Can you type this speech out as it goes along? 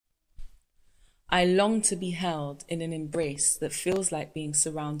I long to be held in an embrace that feels like being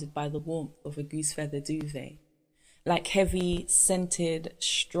surrounded by the warmth of a goose feather duvet, like heavy, scented,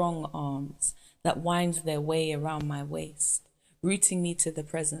 strong arms that wind their way around my waist, rooting me to the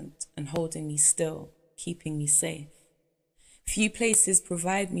present and holding me still, keeping me safe. Few places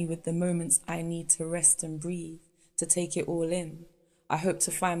provide me with the moments I need to rest and breathe, to take it all in. I hope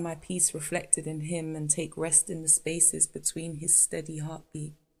to find my peace reflected in him and take rest in the spaces between his steady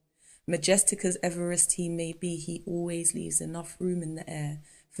heartbeat. Majestic as Everest he may be, he always leaves enough room in the air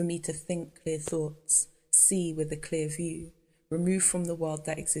for me to think clear thoughts, see with a clear view, remove from the world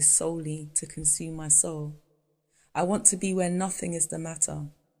that exists solely to consume my soul. I want to be where nothing is the matter.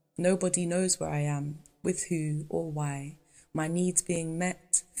 Nobody knows where I am, with who or why. My needs being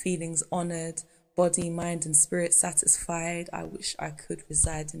met, feelings honoured, body, mind and spirit satisfied. I wish I could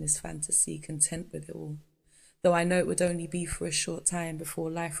reside in this fantasy, content with it all. Though I know it would only be for a short time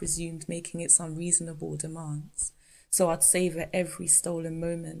before life resumed making its unreasonable demands. So I'd savour every stolen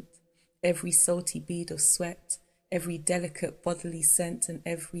moment, every salty bead of sweat, every delicate bodily scent and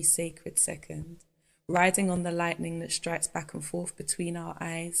every sacred second. Riding on the lightning that strikes back and forth between our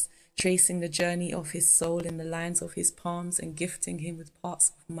eyes, tracing the journey of his soul in the lines of his palms and gifting him with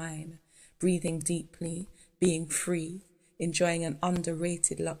parts of mine, breathing deeply, being free, enjoying an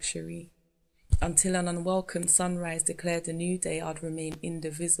underrated luxury. Until an unwelcome sunrise declared a new day, I'd remain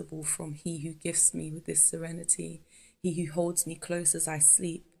indivisible from he who gifts me with this serenity, he who holds me close as I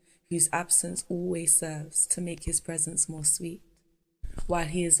sleep, whose absence always serves to make his presence more sweet. While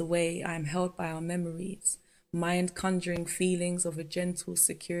he is away, I am held by our memories, mind conjuring feelings of a gentle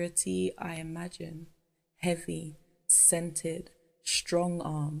security I imagine, heavy, scented, strong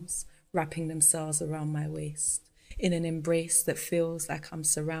arms wrapping themselves around my waist, in an embrace that feels like I'm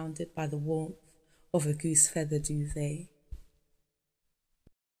surrounded by the warmth of a goose feather duvet.